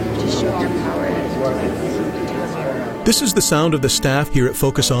This is the sound of the staff here at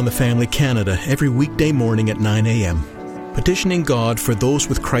Focus on the Family Canada every weekday morning at 9 a.m. Petitioning God for those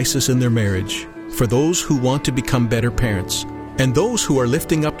with crisis in their marriage, for those who want to become better parents, and those who are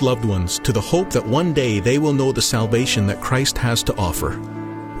lifting up loved ones to the hope that one day they will know the salvation that Christ has to offer.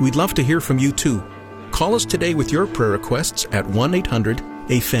 We'd love to hear from you too. Call us today with your prayer requests at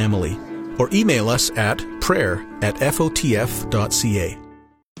 1-800-A-FAMILY or email us at prayer@fotf.ca.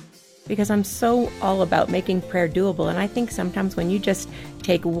 Because I'm so all about making prayer doable, and I think sometimes when you just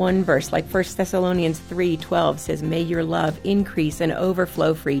take one verse, like 1 Thessalonians 3:12 says, may your love increase and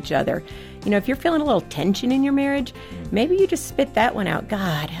overflow for each other. You know, if you're feeling a little tension in your marriage, maybe you just spit that one out.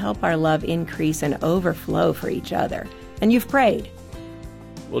 God, help our love increase and overflow for each other. And you've prayed.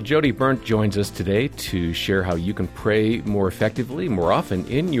 Well, Jody Berndt joins us today to share how you can pray more effectively, more often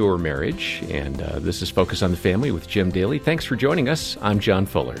in your marriage. And this is Focus on the Family with Jim Daly. Thanks for joining us. I'm John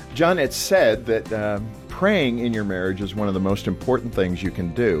Fuller. John, it's said that praying in your marriage is one of the most important things you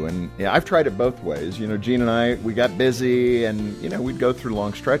can do. And I've tried it both ways. You know, Gene and I, we got busy and, we'd go through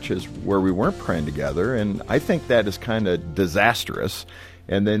long stretches where we weren't praying together. And I think that is kind of disastrous.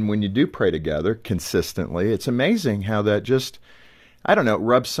 And then when you do pray together consistently, it's amazing how that just,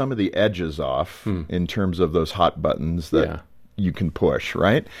 rubs some of the edges off in terms of those hot buttons that you can push,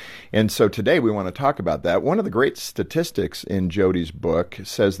 right? And so today we want to talk about that. One of the great statistics in Jody's book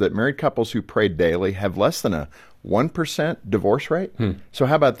says that married couples who pray daily have less than a 1% divorce rate. So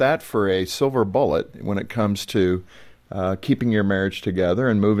how about that for a silver bullet when it comes to keeping your marriage together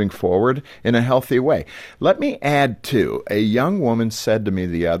and moving forward in a healthy way? Let me add, too, a young woman said to me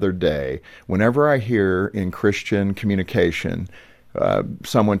the other day, whenever I hear in Christian communication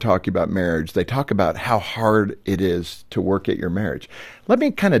someone talking about marriage, they talk about how hard it is to work at your marriage. Let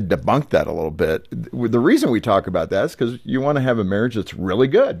me kind of debunk that a little bit. The reason we talk about that is because you want to have a marriage that's really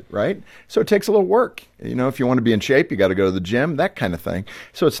good, right? So it takes a little work. If you want to be in shape, you got to go to the gym, that kind of thing.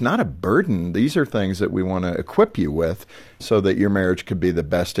 So it's not a burden. These are things that we want to equip you with so that your marriage could be the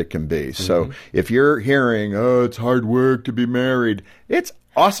best it can be. So if you're hearing, it's hard work to be married, it's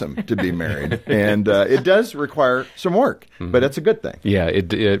awesome to be married, and it does require some work, but it's a good thing. Yeah,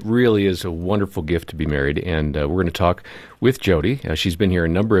 it really is a wonderful gift to be married, and we're going to talk with Jody. She's been here a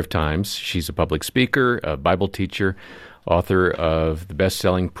number of times. She's a public speaker, a Bible teacher, author of the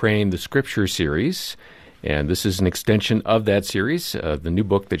best-selling Praying the Scripture series, and this is an extension of that series. The new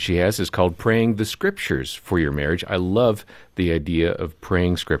book that she has is called Praying the Scriptures for Your Marriage. I love the idea of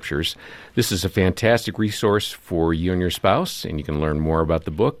praying scriptures. This is a fantastic resource for you and your spouse, and you can learn more about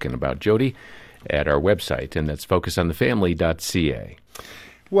the book and about Jody at our website, and that's focusonthefamily.ca.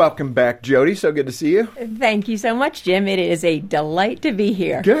 Welcome back, Jody. So good to see you. Thank you so much, Jim. It is a delight to be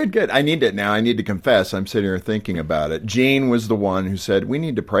here. Good. I need to confess, I'm sitting here thinking about it. Jean was the one who said, we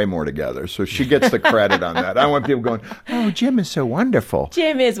need to pray more together. So she gets the credit on that. I want people going, Jim is so wonderful.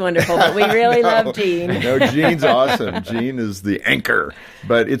 Jim is wonderful, but we really love Jean. No, Jean's awesome. Jean is the anchor.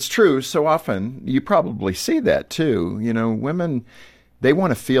 But it's true. So often, you probably see that too. Women, they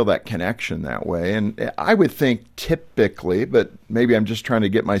want to feel that connection that way. And I would think typically, but maybe I'm just trying to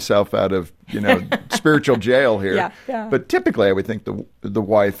get myself out of, spiritual jail here. Yeah. But typically I would think the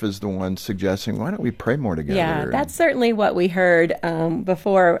wife is the one suggesting, why don't we pray more together? Yeah, that's certainly what we heard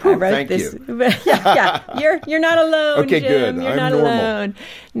before I wrote this. You're not alone, okay, Jim. Good. You're not normal. alone.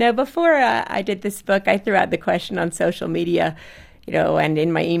 No, before I did this book, I threw out the question on social media, and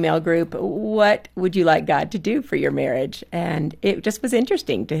in my email group, what would you like God to do for your marriage? And it just was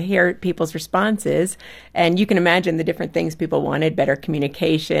interesting to hear people's responses. And you can imagine the different things people wanted: better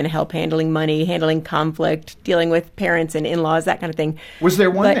communication, help handling money, handling conflict, dealing with parents and in-laws, that kind of thing. Was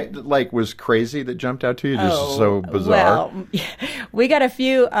there one that was crazy that jumped out to you? Just so bizarre. Well, we got a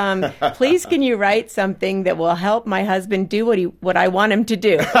few. Please, can you write something that will help my husband do what I want him to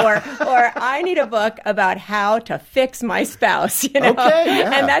do? Or I need a book about how to fix my spouse. Okay,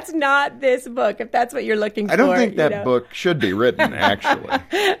 yeah. And that's not this book, if that's what you're looking for. I don't think that book should be written, actually.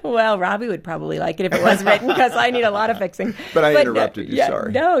 Well, Robbie would probably like it if it was written, because I need a lot of fixing. But I interrupted you,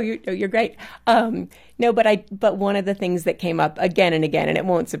 sorry. No, you're great. But one of the things that came up again and again, and it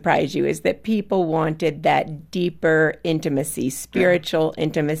won't surprise you, is that people wanted that deeper intimacy, spiritual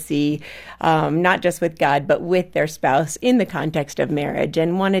intimacy, not just with God, but with their spouse in the context of marriage,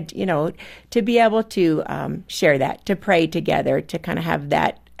 and wanted, to be able to share that, to pray together, to kind of have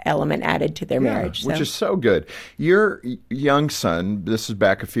that element added to their marriage. Which is so good. Your young son, this is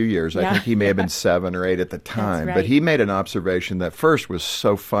back a few years, I think he may have been 7 or 8 at the time, right. But he made an observation that first was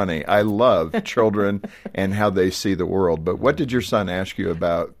so funny. I love children and how they see the world. But what did your son ask you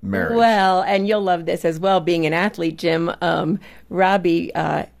about marriage? Well, and you'll love this as well, being an athlete, Jim. Robbie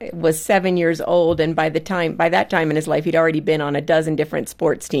was 7 years old, and by that time in his life, he'd already been on a dozen different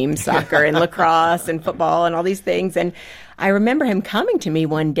sports teams, soccer and lacrosse and football and all these things. And I remember him coming to me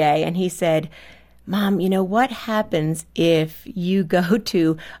one day, and he said, "Mom, you know, what happens if you go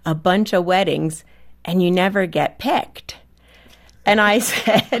to a bunch of weddings and you never get picked?" And I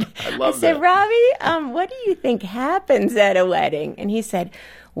said, "Robbie, what do you think happens at a wedding?" And he said,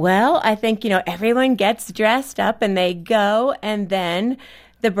 "Well, I think, everyone gets dressed up and they go, and then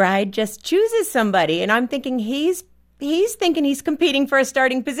the bride just chooses somebody." And I'm thinking he's thinking he's competing for a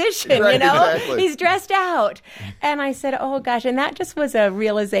starting position, right, exactly. He's dressed out. And I said, oh gosh, and that just was a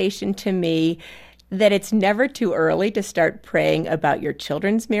realization to me that it's never too early to start praying about your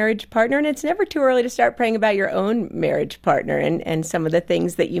children's marriage partner, and it's never too early to start praying about your own marriage partner and some of the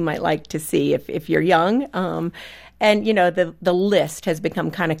things that you might like to see if you're young. And, the list has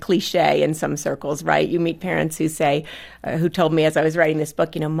become kind of cliche in some circles, right? You meet parents who say, who told me as I was writing this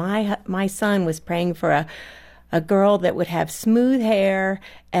book, my son was praying for a girl that would have smooth hair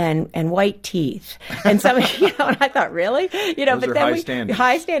and white teeth. And some, and I thought, really? Those are high standards.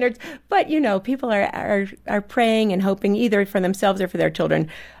 High standards. But, people are praying and hoping either for themselves or for their children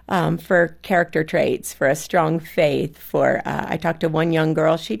for character traits, for a strong faith. I talked to one young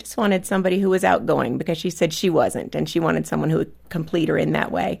girl, she just wanted somebody who was outgoing because she said she wasn't, and she wanted someone who would complete her in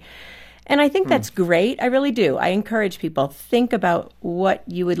that way. And I think that's great. I really do. I encourage people, think about what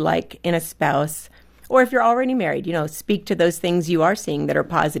you would like in a spouse. Or if you're already married, speak to those things you are seeing that are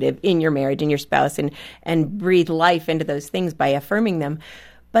positive in your marriage and your spouse, and breathe life into those things by affirming them.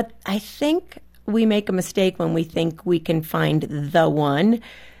 But I think we make a mistake when we think we can find the one,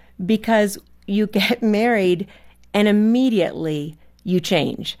 because you get married and immediately you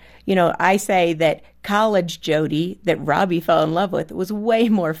change. I say that college Jody that Robbie fell in love with was way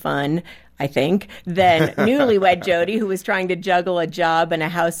more fun, I think, than newlywed Jody, who was trying to juggle a job and a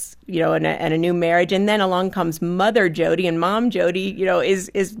house, and a new marriage. And then along comes mother Jody, and mom Jody,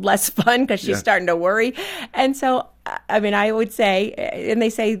 is less fun because she's starting to worry. And so, I would say, and they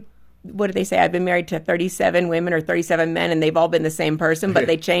say, what do they say? I've been married to 37 women or 37 men, and they've all been the same person, but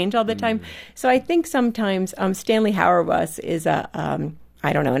they change all the time. So I think sometimes Stanley Hauerwas is an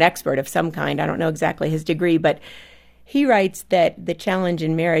expert of some kind. I don't know exactly his degree, but he writes that the challenge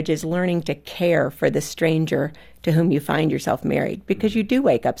in marriage is learning to care for the stranger to whom you find yourself married, because you do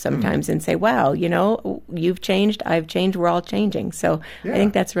wake up sometimes and say, wow, you've changed, I've changed, we're all changing. So I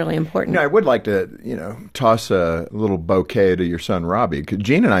think that's really important. I would like to, toss a little bouquet to your son, Robbie, because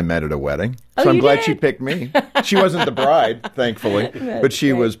Jean and I met at a wedding. So I'm glad she picked me. She wasn't the bride, thankfully, but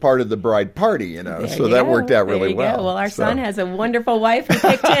she was part of the bride party, so that worked out really well. Well, our son has a wonderful wife who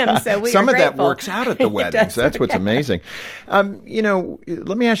picked him, so we Some are of grateful. that works out at the weddings. That's what's amazing. Let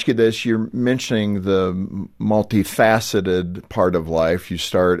me ask you this. You're mentioning the multifaceted part of life. You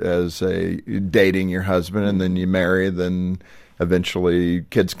start as dating your husband, and then you marry, then eventually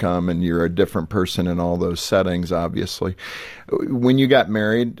kids come and you're a different person in all those settings, obviously. When you got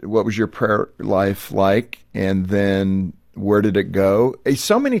married, what was your prayer life like? And then where did it go?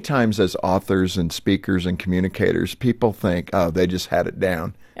 So many times as authors and speakers and communicators, people think, oh, they just had it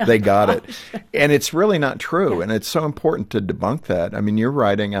down. They got it. And it's really not true. Yeah. And it's so important to debunk that. You're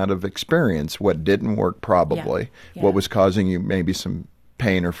writing out of experience what didn't work probably, what was causing you maybe some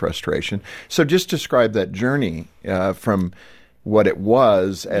pain or frustration. So just describe that journey from what it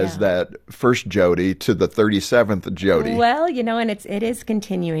was as that first Jody to the 37th Jody. Well, and it is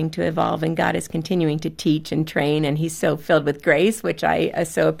continuing to evolve, and God is continuing to teach and train, and He's so filled with grace, which I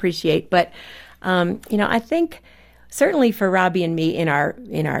so appreciate. But, I think certainly for Robbie and me in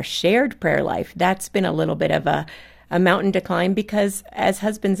our shared prayer life, that's been a little bit of a mountain to climb, because as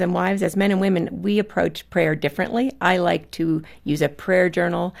husbands and wives, as men and women, we approach prayer differently. I like to use a prayer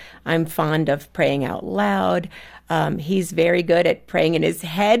journal. I'm fond of praying out loud. He's very good at praying in his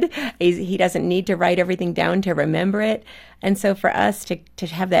head. He doesn't need to write everything down to remember it. And so for us to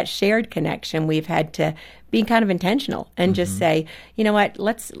have that shared connection, we've had to be kind of intentional and just say, you know what,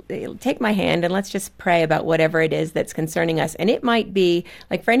 let's take my hand and let's just pray about whatever it is that's concerning us. And it might be,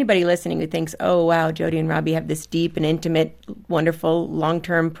 like, for anybody listening who thinks, oh, wow, Jody and Robbie have this deep and intimate, wonderful,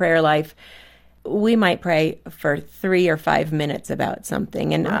 long-term prayer life. We might pray for 3 or 5 minutes about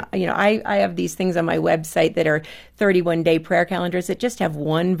something. And, I have these things on my website that are 31-day prayer calendars that just have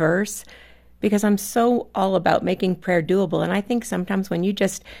one verse, because I'm so all about making prayer doable. And I think sometimes when you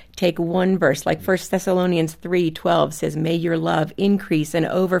just take one verse, like 1 Thessalonians 3:12 says, may your love increase and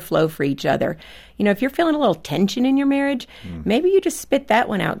overflow for each other. If you're feeling a little tension in your marriage, maybe you just spit that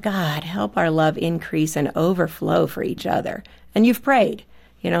one out. God, help our love increase and overflow for each other. And you've prayed.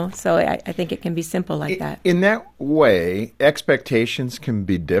 So I think it can be simple like that. In that way, expectations can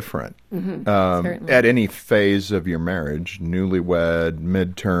be different at any phase of your marriage, newlywed,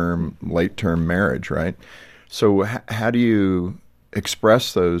 midterm, late-term marriage, right? So how do you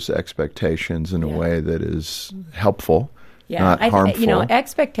express those expectations in a way that is helpful, not harmful?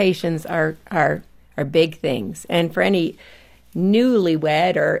 Expectations are big things. And for any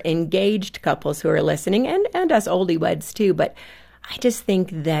newlywed or engaged couples who are listening, and us oldie-weds too, but I just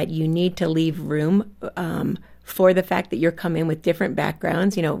think that you need to leave room for the fact that you're coming with different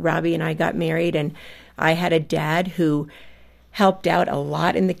backgrounds. Robbie and I got married, and I had a dad who helped out a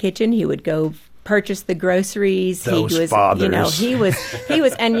lot in the kitchen. He would go purchase the groceries. Fathers. He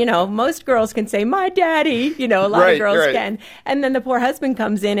was, and most girls can say, "My daddy," a lot of girls can. And then the poor husband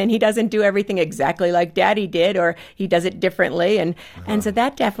comes in and he doesn't do everything exactly like daddy did, or he does it differently. And so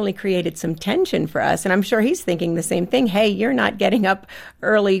that definitely created some tension for us. And I'm sure he's thinking the same thing. Hey, you're not getting up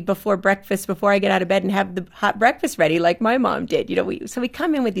early before breakfast, before I get out of bed and have the hot breakfast ready like my mom did. So we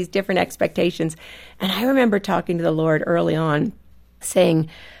come in with these different expectations. And I remember talking to the Lord early on saying,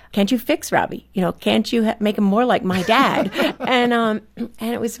 can't you fix Robbie? Can't you make him more like my dad? And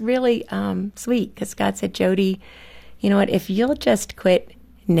it was really sweet because God said, Jody, you know what? If you'll just quit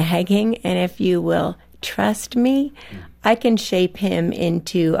nagging and if you will trust me, I can shape him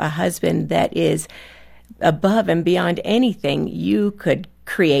into a husband that is above and beyond anything you could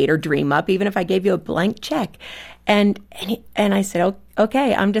create or dream up, even if I gave you a blank check. And I said,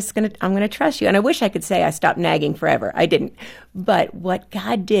 okay, I'm gonna trust you. And I wish I could say I stopped nagging forever. I didn't. But what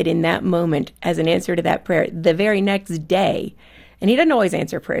God did in that moment as an answer to that prayer, the very next day, and he doesn't always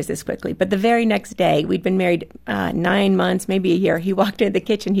answer prayers this quickly, but the very next day, we'd been married 9 months, maybe a year. He walked into the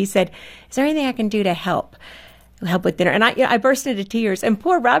kitchen. He said, is there anything I can do to help with dinner? And I burst into tears. And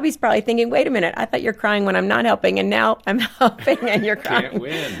poor Robbie's probably thinking, wait a minute, I thought you're crying when I'm not helping, and now I'm helping and you're crying. Can't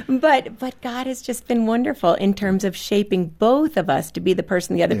win. But God has just been wonderful in terms of shaping both of us to be the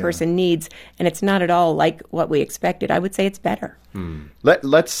person the other person needs, and it's not at all like what we expected. I would say it's better.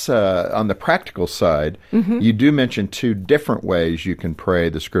 Let's on the practical side, you do mention 2 different ways you can pray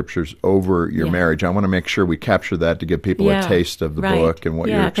the Scriptures over your marriage. I want to make sure we capture that to give people a taste of the book and what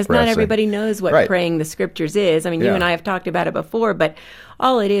you're expressing. Yeah, because not everybody knows what praying the Scriptures is. I mean, you and I have talked about it before, but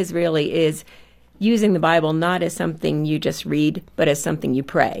all it is really is using the Bible not as something you just read, but as something you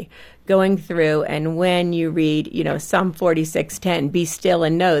pray. Going through, and when you read, Psalm 46:10, be still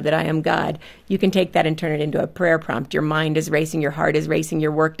and know that I am God, you can take that and turn it into a prayer prompt. Your mind is racing, your heart is racing,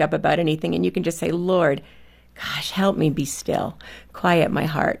 you're worked up about anything, and you can just say, Lord, gosh, help me be still. Quiet my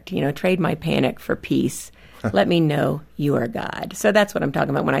heart, trade my panic for peace. Let me know you are God. So that's what I'm talking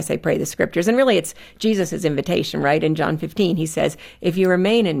about when I say pray the Scriptures. And really it's Jesus' invitation, right? In John 15, he says, if you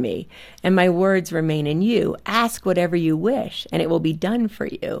remain in me and my words remain in you, ask whatever you wish and it will be done for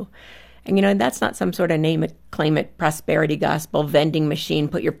you. And, that's not some sort of name it, claim it, prosperity gospel, vending machine,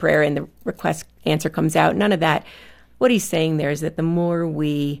 put your prayer in, the request answer comes out. None of that. What he's saying there is that the more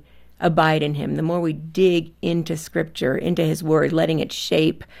we abide in him, the more we dig into Scripture, into his word, letting it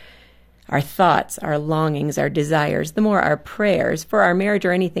shape our thoughts, our longings, our desires, the more our prayers for our marriage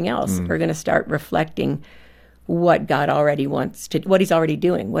or anything else are going to start reflecting what God already wants to, what he's already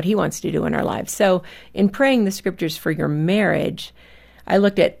doing, what he wants to do in our lives. So in praying the Scriptures for your marriage, I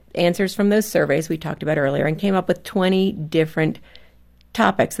looked at answers from those surveys we talked about earlier and came up with 20 different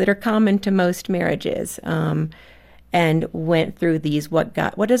topics that are common to most marriages, and went through these. What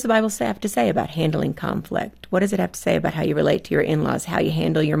does the Bible have to say about handling conflict? What does it have to say about how you relate to your in-laws, how you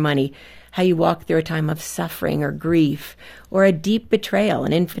handle your money, how you walk through a time of suffering or grief or a deep betrayal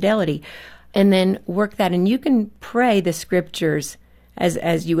and infidelity? And then work that. And you can pray the Scriptures,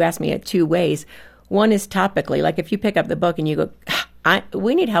 as you asked me, 2 ways. One is topically, like if you pick up the book and you go,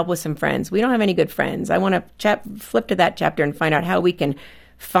 we need help with some friends. We don't have any good friends. I want to flip to that chapter and find out how we can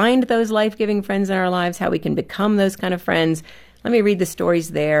find those life-giving friends in our lives, how we can become those kind of friends. Let me read the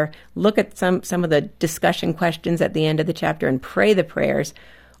stories there, look at some of the discussion questions at the end of the chapter and pray the prayers.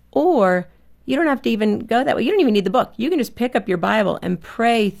 Or you don't have to even go that way. You don't even need the book. You can just pick up your Bible and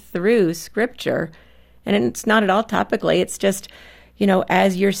pray through Scripture. And it's not at all topically. It's just,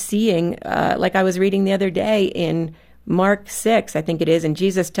 as you're seeing, like I was reading the other day in Mark 6, I think it is, and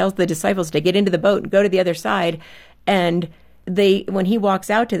Jesus tells the disciples to get into the boat and go to the other side. And when he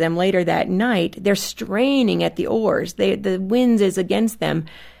walks out to them later that night, they're straining at the oars. The wind is against them.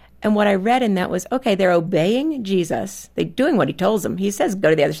 And what I read in that was, okay, they're obeying Jesus. They're doing what he tells them. He says,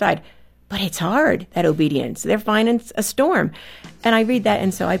 go to the other side. But it's hard, that obedience. They're finding a storm. And I read that,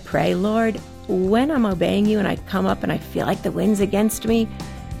 and so I pray, Lord, when I'm obeying you and I come up and I feel like the wind's against me,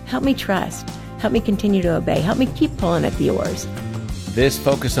 help me trust. Help me continue to obey. Help me keep pulling at the oars. This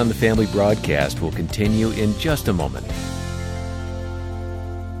Focus on the Family broadcast will continue in just a moment.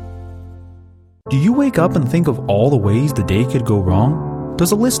 Do you wake up and think of all the ways the day could go wrong?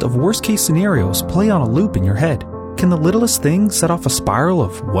 Does a list of worst-case scenarios play on a loop in your head? Can the littlest thing set off a spiral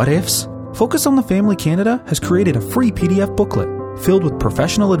of what-ifs? Focus on the Family Canada has created a free PDF booklet filled with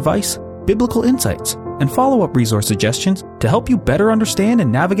professional advice, biblical insights, and follow-up resource suggestions to help you better understand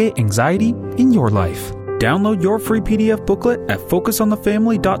and navigate anxiety in your life. Download your free PDF booklet at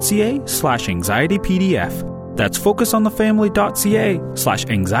focusonthefamily.ca/anxietypdf. That's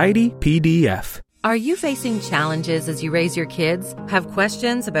focusonthefamily.ca/anxietypdf. Are you facing challenges as you raise your kids? Have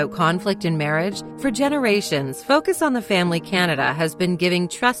questions about conflict in marriage? For generations, Focus on the Family Canada has been giving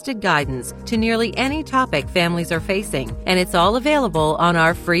trusted guidance to nearly any topic families are facing, and it's all available on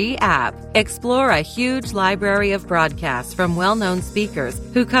our free app. Explore a huge library of broadcasts from well-known speakers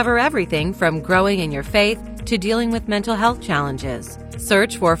who cover everything from growing in your faith to dealing with mental health challenges.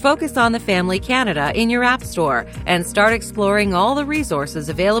 Search for Focus on the Family Canada in your app store and start exploring all the resources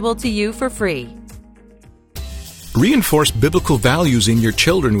available to you for free. Reinforce biblical values in your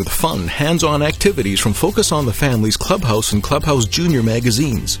children with fun, hands-on activities from Focus on the Family's Clubhouse and Clubhouse Junior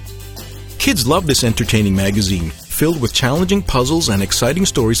magazines. Kids love this entertaining magazine, filled with challenging puzzles and exciting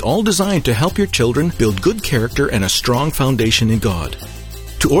stories, all designed to help your children build good character and a strong foundation in God.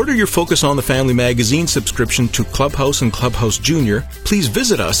 To order your Focus on the Family magazine subscription to Clubhouse and Clubhouse Junior, please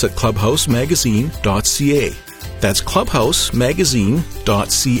visit us at clubhousemagazine.ca. That's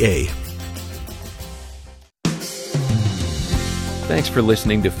clubhousemagazine.ca. Thanks for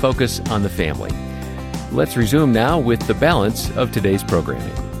listening to Focus on the Family. Let's resume now with the balance of today's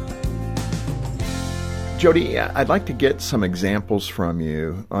programming. Jody, I'd like to get some examples from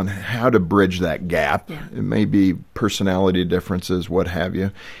you on how to bridge that gap. Yeah. It may be personality differences, what have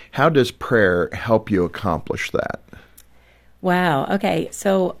you. How does prayer help you accomplish that? Wow. Okay.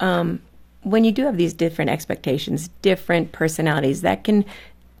 So when you do have these different expectations, different personalities,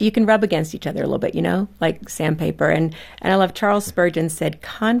 you can rub against each other a little bit, like sandpaper. And I love Charles Spurgeon said,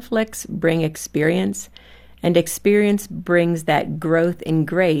 conflicts bring experience, and experience brings that growth in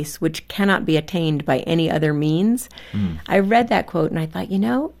grace, which cannot be attained by any other means. I read that quote and I thought,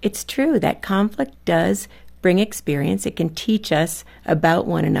 it's true that conflict does bring experience. It can teach us about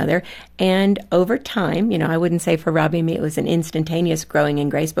one another. And over time, I wouldn't say for Robbie and me it was an instantaneous growing in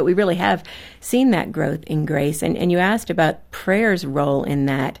grace, but we really have seen that growth in grace. And you asked about prayer's role in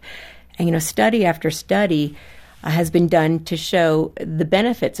that. And, study after study has been done to show the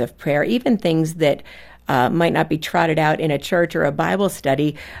benefits of prayer, even things that might not be trotted out in a church or a Bible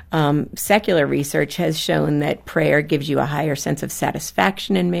study. Secular research has shown that prayer gives you a higher sense of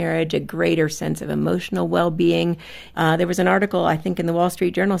satisfaction in marriage, a greater sense of emotional well-being. There was an article, I think, in the Wall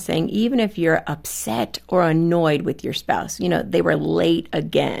Street Journal saying even if you're upset or annoyed with your spouse, they were late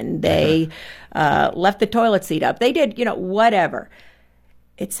again, they left the toilet seat up, they did, whatever.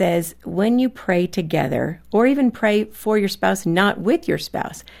 It says when you pray together or even pray for your spouse, not with your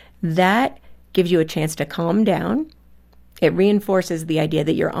spouse, that gives you a chance to calm down. It reinforces the idea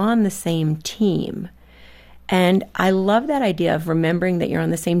that you're on the same team. And I love that idea of remembering that you're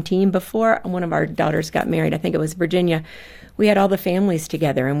on the same team. Before one of our daughters got married, I think it was Virginia, we had all the families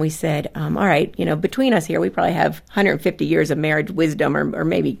together and we said, all right, between us here, we probably have 150 years of marriage wisdom or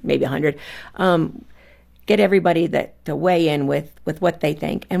maybe 100. Get everybody to weigh in with what they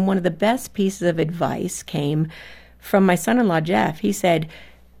think. And one of the best pieces of advice came from my son-in-law, Jeff. He said,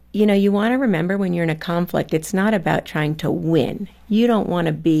 you want to remember when you're in a conflict, it's not about trying to win. You don't want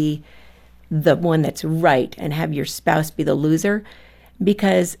to be the one that's right and have your spouse be the loser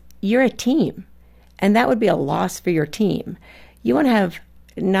because you're a team, and that would be a loss for your team. You want to have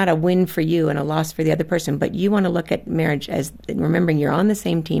not a win for you and a loss for the other person, but you want to look at marriage as remembering you're on the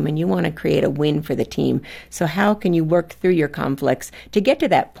same team and you want to create a win for the team. So how can you work through your conflicts to get to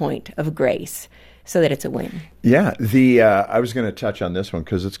that point of grace so that it's a win? Yeah, I was going to touch on this one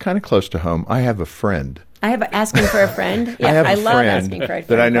because it's kind of close to home. I have a friend. I have asking for a friend. Yeah, I love asking for a friend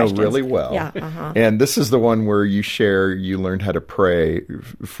that I know questions. really well. Yeah, and this is the one where you learned how to pray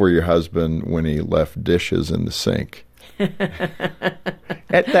for your husband when he left dishes in the sink.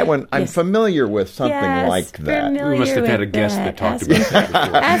 At that one, I'm familiar with something like that. We must have had a guest that talked about that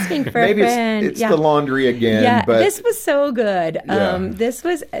before. Asking for Maybe a friend. It's the laundry again. But this was so good. This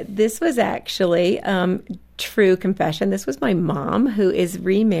was actually true confession. This was my mom, who is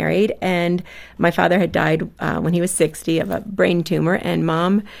remarried, and my father had died when he was 60 of a brain tumor, and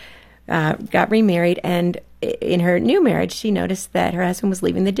Mom got remarried, and in her new marriage, she noticed that her husband was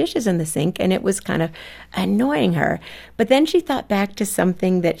leaving the dishes in the sink, and it was kind of annoying her. But then she thought back to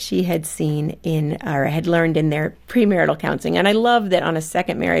something that she had seen or had learned in their premarital counseling. And I love that on a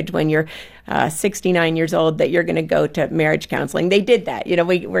second marriage, when you're 69 years old, that you're going to go to marriage counseling. They did that.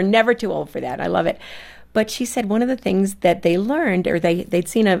 We're never too old for that. I love it. But she said one of the things that they learned, or they'd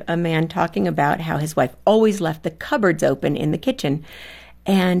seen a man talking about how his wife always left the cupboards open in the kitchen.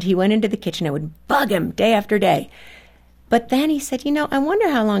 And he went into the kitchen. It would bug him day after day. But then he said, I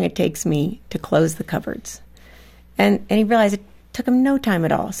wonder how long it takes me to close the cupboards. And he realized it took him no time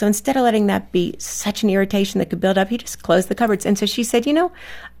at all. So instead of letting that be such an irritation that could build up, he just closed the cupboards. And so she said,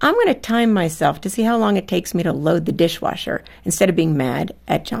 I'm going to time myself to see how long it takes me to load the dishwasher instead of being mad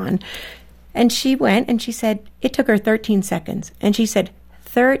at John. And she went and she said it took her 13 seconds. And she said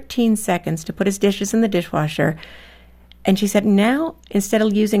 13 seconds to put his dishes in the dishwasher. And she said, now, instead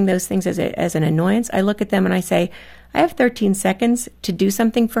of using those things as an annoyance, I look at them and I say, I have 13 seconds to do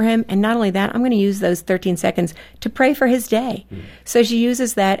something for him. And not only that, I'm going to use those 13 seconds to pray for his day. So she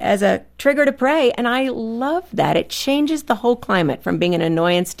uses that as a trigger to pray. And I love that. It changes the whole climate from being an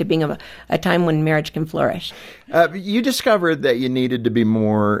annoyance to being a time when marriage can flourish. You discovered that you needed to be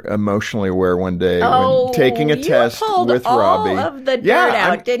more emotionally aware one day when taking a test with Robbie. You pulled all of the dirt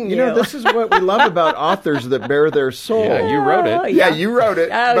out, didn't you? This is what we love about authors that bare their soul. Yeah, you wrote it. Yeah, you wrote it.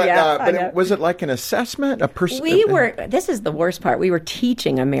 But was it like an assessment? This is the worst part. We were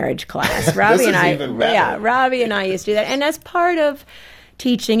teaching a marriage class. Robbie and I, even better. Yeah, Robbie and I used to do that. And as part of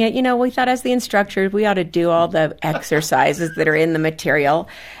teaching it, we thought as the instructors, we ought to do all the exercises that are in the material.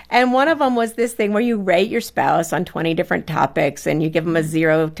 And one of them was this thing where you rate your spouse on 20 different topics, and you give them a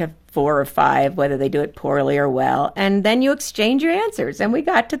 0 to 4 or 5, whether they do it poorly or well. And then you exchange your answers. And we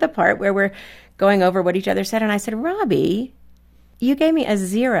got to the part where we're going over what each other said. And I said, Robbie, you gave me a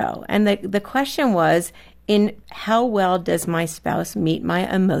 0. And the question was, in how well does my spouse meet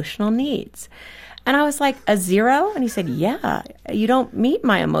my emotional needs? And I was like, a 0? And he said, yeah, you don't meet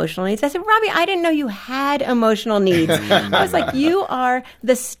my emotional needs. I said, Robbie, I didn't know you had emotional needs. I was like, you are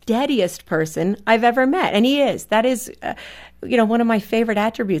the steadiest person I've ever met. And he is. That is, one of my favorite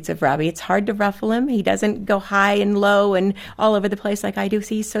attributes of Robbie. It's hard to ruffle him. He doesn't go high and low and all over the place like I do.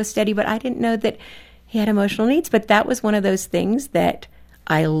 So he's so steady. But I didn't know that he had emotional needs. But that was one of those things that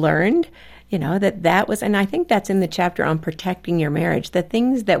I learned. That was, and I think that's in the chapter on protecting your marriage, the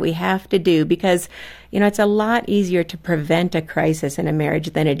things that we have to do, because, it's a lot easier to prevent a crisis in a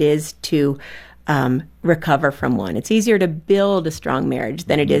marriage than it is to recover from one. It's easier to build a strong marriage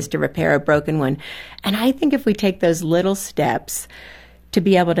than it is to repair a broken one. And I think if we take those little steps to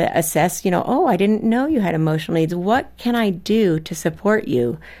be able to assess, I didn't know you had emotional needs. What can I do to support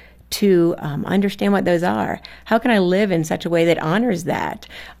you? To understand what those are. How can I live in such a way that honors that?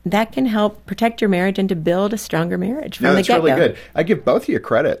 That can help protect your marriage and to build a stronger marriage from the get-go. That's really good. I give both of you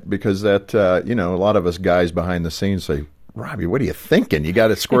credit because that, a lot of us guys behind the scenes say, Robbie, what are you thinking? You got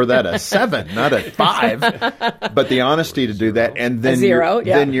to score that a 7, not a 5. But the honesty to do that, and then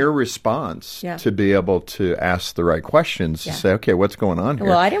then your response to be able to ask the right questions to say, okay, what's going on here?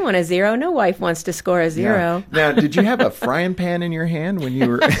 Well, I didn't want a 0. No wife wants to score a 0. Yeah. Now, did you have a frying pan in your hand when you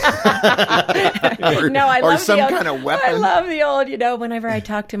were? No, I love some kind of weapon. I love the old. Whenever I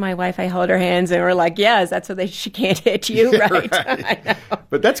talk to my wife, I hold her hands and we're like, yes, that's so she can't hit you, right? I know.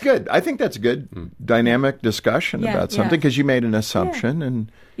 But that's good. I think that's good dynamic discussion about something. Because you made an assumption,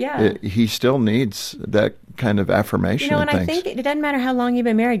 and he still needs that kind of affirmation. And I think it doesn't matter how long you've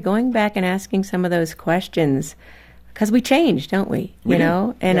been married. Going back and asking some of those questions, because we change, don't we?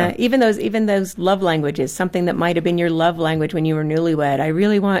 And even those love languages, something that might have been your love language when you were newlywed. I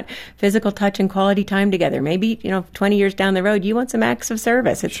really want physical touch and quality time together. Maybe 20 years down the road, you want some acts of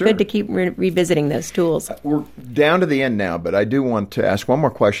service. It's good to keep revisiting those tools. We're down to the end now, but I do want to ask one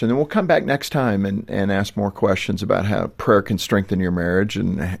more question, and we'll come back next time and ask more questions about how prayer can strengthen your marriage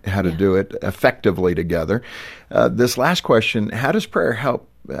and how to do it effectively together. This last question: how does prayer help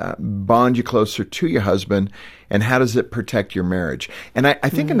bond you closer to your husband, and how does it protect your marriage? And I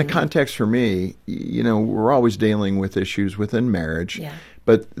think in the context for me, we're always dealing with issues within marriage,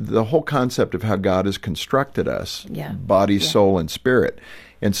 but the whole concept of how God has constructed us, body, soul, and spirit.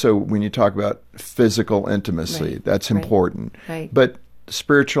 And so when you talk about physical intimacy, that's important. Right. But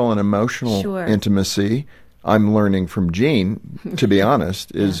spiritual and emotional intimacy, I'm learning from Jean, to be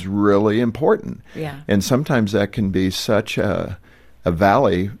honest, is really important. Yeah. And sometimes that can be such a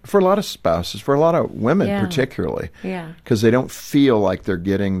valley for a lot of spouses, for a lot of women particularly, because they don't feel like they're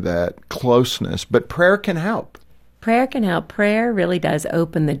getting that closeness. But prayer can help. Prayer can help. Prayer really does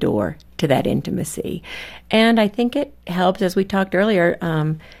open the door to that intimacy. And I think it helps, as we talked earlier,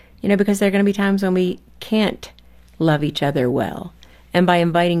 because there are going to be times when we can't love each other well. And by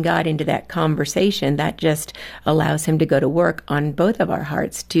inviting God into that conversation, that just allows him to go to work on both of our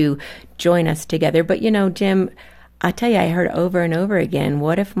hearts to join us together. But, Jim, I tell you, I heard over and over again,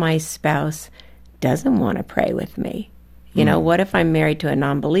 what if my spouse doesn't want to pray with me? What if I'm married to a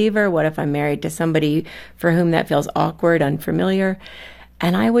non-believer? What if I'm married to somebody for whom that feels awkward, unfamiliar?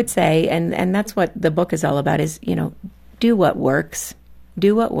 And I would say, and that's what the book is all about, is, do what works.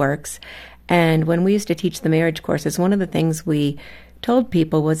 Do what works. And when we used to teach the marriage courses, one of the things we told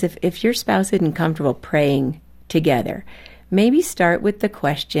people was if your spouse isn't comfortable praying together, maybe start with the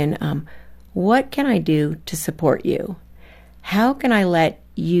question, what can I do to support you? How can I let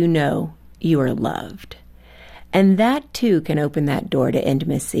you know you are loved? And that, too, can open that door to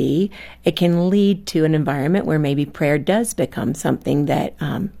intimacy. It can lead to an environment where maybe prayer does become something that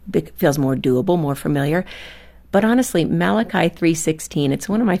feels more doable, more familiar. But honestly, Malachi 3:16, it's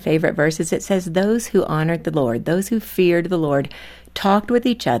one of my favorite verses. It says, those who honored the Lord, those who feared the Lord, talked with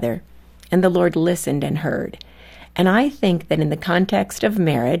each other, and the Lord listened and heard. And I think that in the context of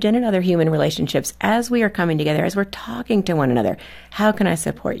marriage and in other human relationships, as we are coming together, as we're talking to one another, how can I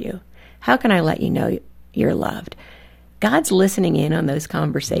support you? How can I let you know you're loved? God's listening in on those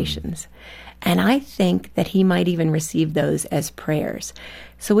conversations. And I think that he might even receive those as prayers.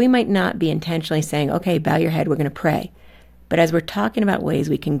 So we might not be intentionally saying, okay, bow your head, we're going to pray. But as we're talking about ways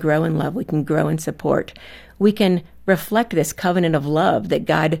we can grow in love, we can grow in support, we can reflect this covenant of love that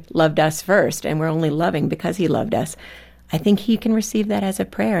God loved us first, and we're only loving because he loved us. I think he can receive that as a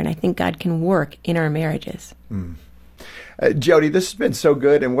prayer, and I think God can work in our marriages. Jody, this has been so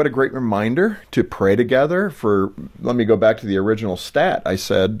good, and what a great reminder to pray together. Let me go back to the original stat. I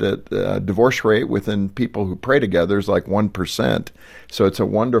said that divorce rate within people who pray together is like 1%. So it's a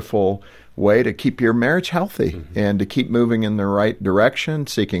wonderful way to keep your marriage healthy and to keep moving in the right direction,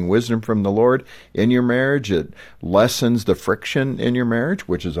 seeking wisdom from the Lord in your marriage. It lessens the friction in your marriage,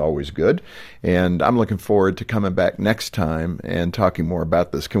 which is always good. And I'm looking forward to coming back next time and talking more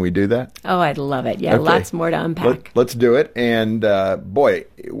about this. Can we do that? Oh, I'd love it. Yeah, okay. Lots more to unpack. Let's do it. And boy,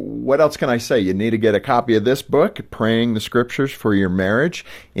 what else can I say? You need to get a copy of this book, Praying the Scriptures for Your Marriage.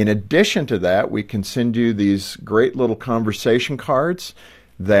 In addition to that, we can send you these great little conversation cards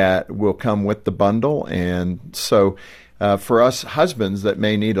that will come with the bundle. And so for us husbands that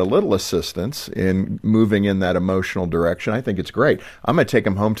may need a little assistance in moving in that emotional direction, I think it's great. I'm going to take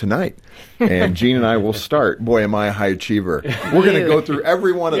them home tonight, and Jean and I will start. Boy, am I a high achiever. We're going to go through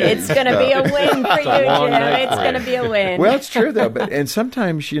every one of these. It's going to be a win for you, Jim. It's going to be a win. Well, it's true, though. And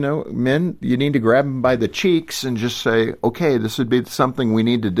sometimes, men, you need to grab them by the cheeks and just say, okay, this would be something we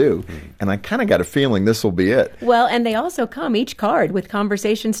need to do. And I kind of got a feeling this will be it. Well, and they also come, each card, with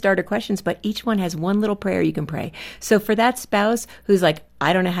conversation starter questions, but each one has one little prayer you can pray. So for that spouse who's like,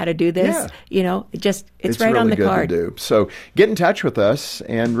 I don't know how to do this, it's right really on the good card. To do. So get in touch with us,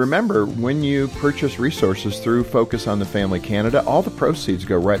 and remember, when you purchase resources through Focus on the Family Canada, all the proceeds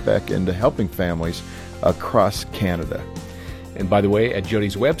go right back into helping families across Canada. And by the way, at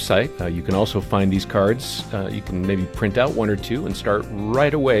Jody's website, you can also find these cards. You can maybe print out one or two and start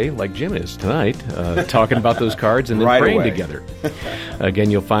right away, like Jim is tonight, talking about those cards and then right praying away. together. Again,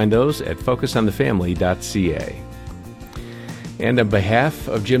 you'll find those at focusonthefamily.ca. And on behalf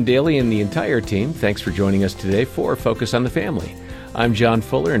of Jim Daly and the entire team, thanks for joining us today for Focus on the Family. I'm John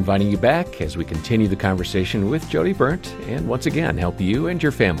Fuller, inviting you back as we continue the conversation with Jody Berndt and once again help you and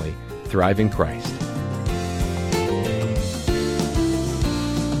your family thrive in Christ.